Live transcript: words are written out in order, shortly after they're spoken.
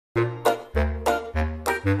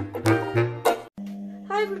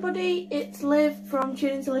Hi everybody, it's Liv from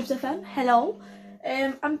Tune Into Liv's FM. Hello.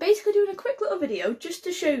 I'm basically doing a quick little video just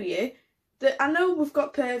to show you that I know we've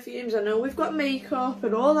got perfumes, I know we've got makeup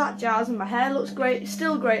and all that jazz, and my hair looks great,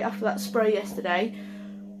 still great after that spray yesterday,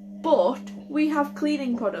 but we have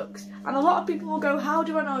cleaning products, and a lot of people will go, how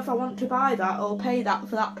do I know if I want to buy that or pay that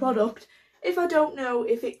for that product if I don't know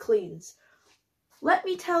if it cleans? Let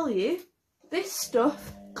me tell you, this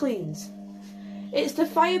stuff cleans. It's the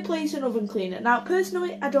Fireplace and Oven Cleaner. Now,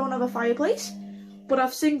 personally, I don't have a fireplace, but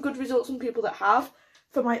I've seen good results from people that have.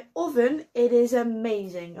 For my oven, it is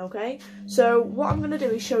amazing, okay? So what I'm going to do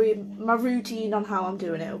is show you my routine on how I'm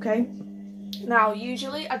doing it, okay? Now,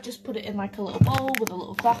 usually I just put it in like a little bowl with a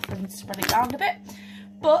little cloth and spread it around a bit.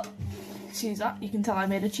 But, excuse that, you can tell I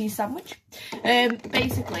made a cheese sandwich.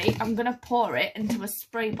 Basically, I'm going to pour it into a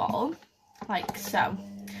spray bottle, like so.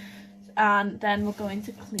 And then we're going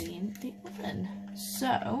to clean the oven. So,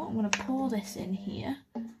 I'm going to pour this in here,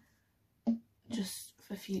 just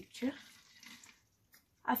for future.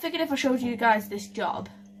 I figured if I showed you guys this job,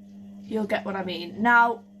 you'll get what I mean.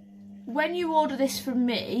 Now, when you order this from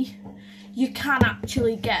me, you can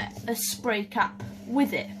actually get a spray cap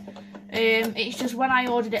with it. It's just when I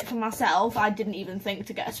ordered it for myself, I didn't even think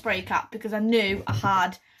to get a spray cap because I knew I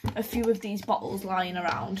had a few of these bottles lying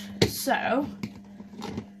around. So,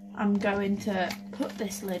 I'm going to put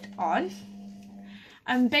this lid on.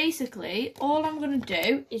 And basically, all I'm going to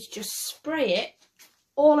do is just spray it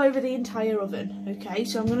all over the entire oven, okay?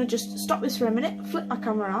 So I'm going to just stop this for a minute, flip my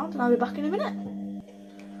camera around, and I'll be back in a minute.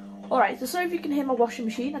 Alright, so sorry if you can hear my washing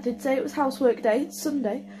machine. I did say it was housework day, it's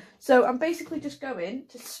Sunday. So I'm basically just going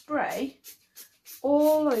to spray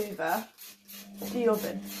all over the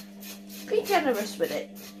oven. Be generous with it,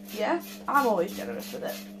 yeah? I'm always generous with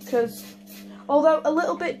it, because although a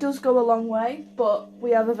little bit does go a long way, but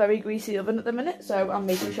we have a very greasy oven at the minute, so I'm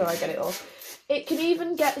making sure I get it off. It can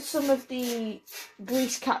even get some of the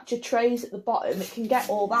grease catcher trays at the bottom, it can get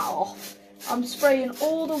all that off. I'm spraying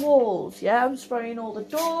all the walls, yeah? I'm spraying all the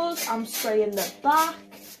doors, I'm spraying the back,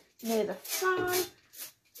 near the fan,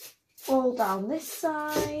 all down this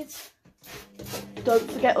side. Don't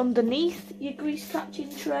forget underneath your grease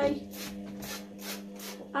catching tray,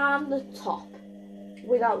 and the top,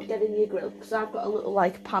 without getting your grill, because I've got a little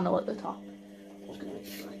like panel at the top. I'm just going to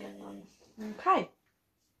make sure I get that. Okay,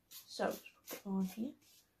 so just put it on here.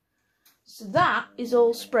 So that is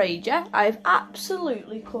all sprayed, yeah? I've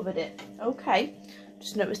absolutely covered it. Okay,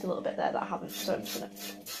 just noticed a little bit there that I haven't, so I'm just going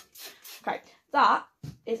to... Okay, that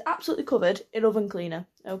is absolutely covered in oven cleaner,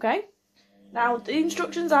 okay? Now, the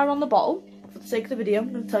instructions are on the bottle. For the sake of the video,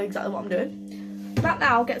 I'm going to tell you exactly what I'm doing. That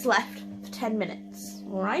now gets left for 10 minutes,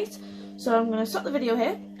 alright? So I'm going to stop the video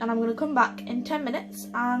here, and I'm going to come back in 10 minutes,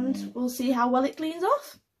 and we'll see how well it cleans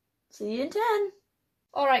off. See you in 10.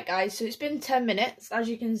 Alright guys, so it's been 10 minutes. As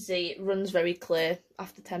you can see, it runs very clear.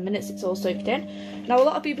 After 10 minutes, it's all soaked in. Now, a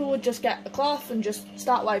lot of people would just get a cloth and just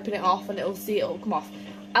start wiping it off, and it'll come off.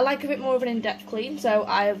 I like a bit more of an in-depth clean, so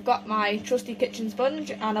I've got my trusty kitchen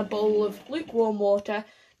sponge and a bowl of lukewarm water,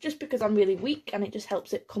 just because I'm really weak, and it just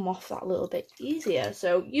helps it come off that little bit easier.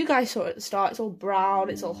 So you guys saw it at the start, it's all brown,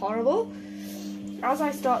 it's all horrible. As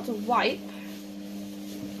I start to wipe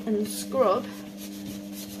and scrub,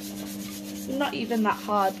 it's not even that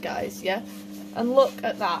hard, guys, yeah? And look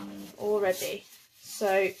at that already.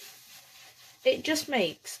 So it just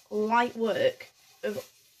makes light work of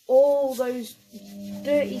all those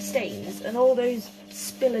dirty stains and all those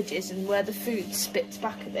spillages and where the food spits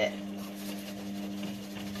back a bit.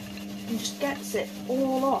 And just gets it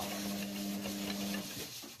all off.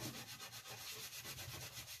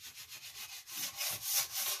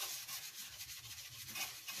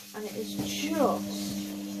 And it is just,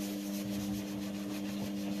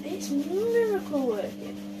 it's miracle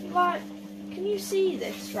working. Like, can you see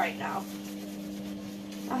this right now?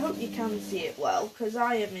 I hope you can see it well, because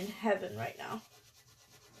I am in heaven right now.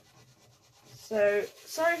 So,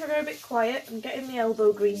 sorry if I go a bit quiet, I'm getting the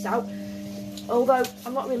elbow grease out. Although,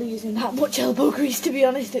 I'm not really using that much elbow grease, to be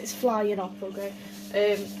honest, it's flying off, okay?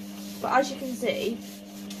 But as you can see,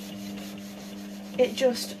 it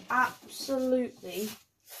just absolutely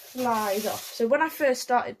flies off. So when I first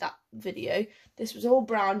started that video, this was all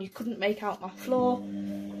brown, you couldn't make out my floor.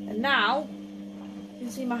 And now, you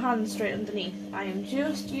can see my hands straight underneath. I am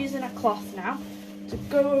just using a cloth now to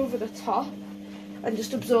go over the top and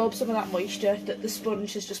just absorb some of that moisture that the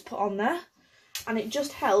sponge has just put on there. And it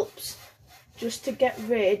just helps just to get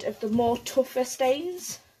rid of the more tougher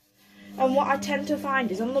stains. And what I tend to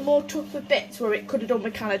find is on the more tougher bits where it could have done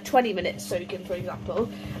with kind of 20 minutes soaking, for example,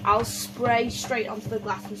 I'll spray straight onto the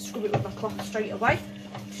glass and scrub it with my cloth straight away,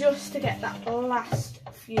 just to get that last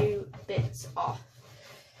few bits off.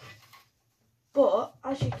 But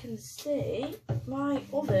as you can see, my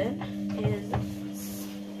oven is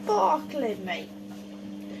sparkling, mate.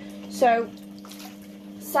 So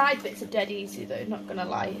side bits are dead easy though, not gonna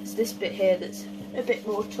lie. It's this bit here that's a bit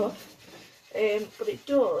more tough, but it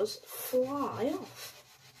does fly off.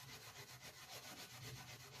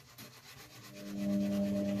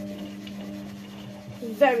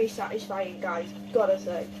 Very satisfying, guys, gotta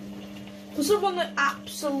say. For someone that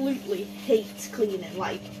absolutely hates cleaning,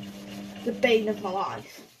 like the bane of my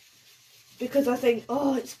life, because I think,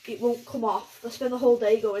 oh, it won't come off. I spend the whole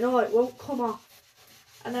day going, oh, it won't come off.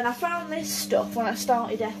 And then I found this stuff when I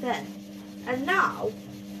started FN, and now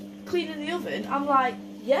cleaning the oven, I'm like,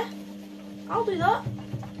 yeah, I'll do that.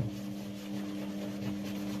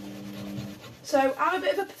 So I'm a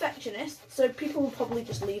bit of a perfectionist, so people will probably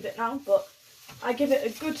just leave it now, but I give it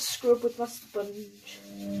a good scrub with my sponge,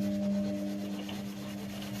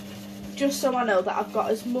 just so I know that I've got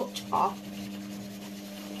as much off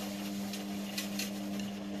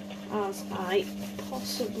as I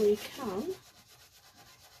possibly can.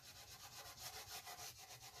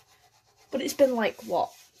 But it's been like,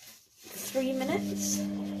 what, 3 minutes?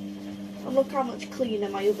 And look how much cleaner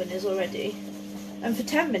my oven is already. And for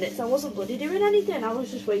 10 minutes I wasn't bloody doing anything, I was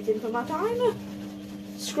just waiting for my timer,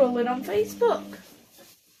 scrolling on Facebook.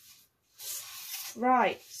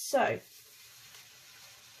 Right, so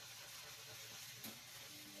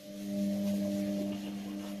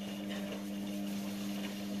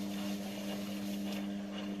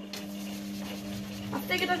I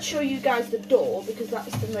figured I'd show you guys the door, because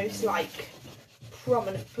that's the most like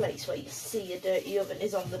prominent place where you see a dirty oven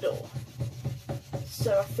is on the door.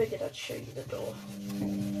 So I figured I'd show you the door.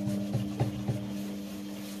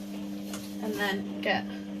 And then get,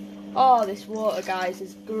 oh, this water, guys,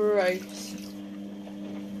 is gross.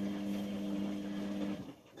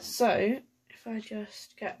 So if I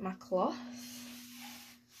just get my cloth,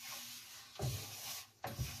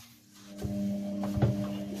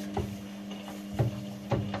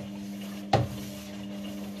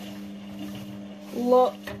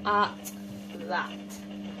 look at that.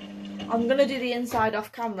 I'm going to do the inside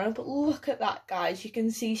off camera, but look at that, guys. You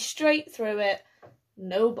can see straight through it,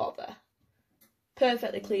 no bother.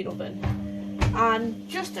 Perfectly clean oven. And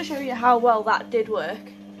just to show you how well that did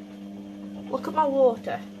work, look at my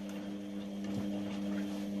water.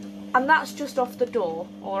 And that's just off the door,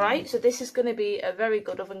 alright? So this is going to be a very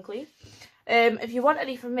good oven clean. If you want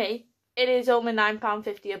any from me, it is only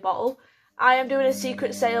 £9.50 a bottle. I am doing a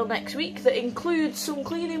secret sale next week that includes some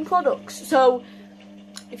cleaning products. So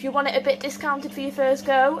if you want it a bit discounted for your first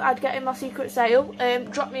go, I'd get in my secret sale.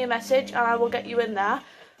 Drop me a message and I will get you in there.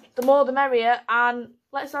 The more the merrier, and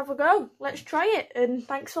let's have a go. Let's try it, and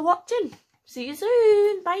thanks for watching. See you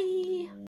soon. Bye.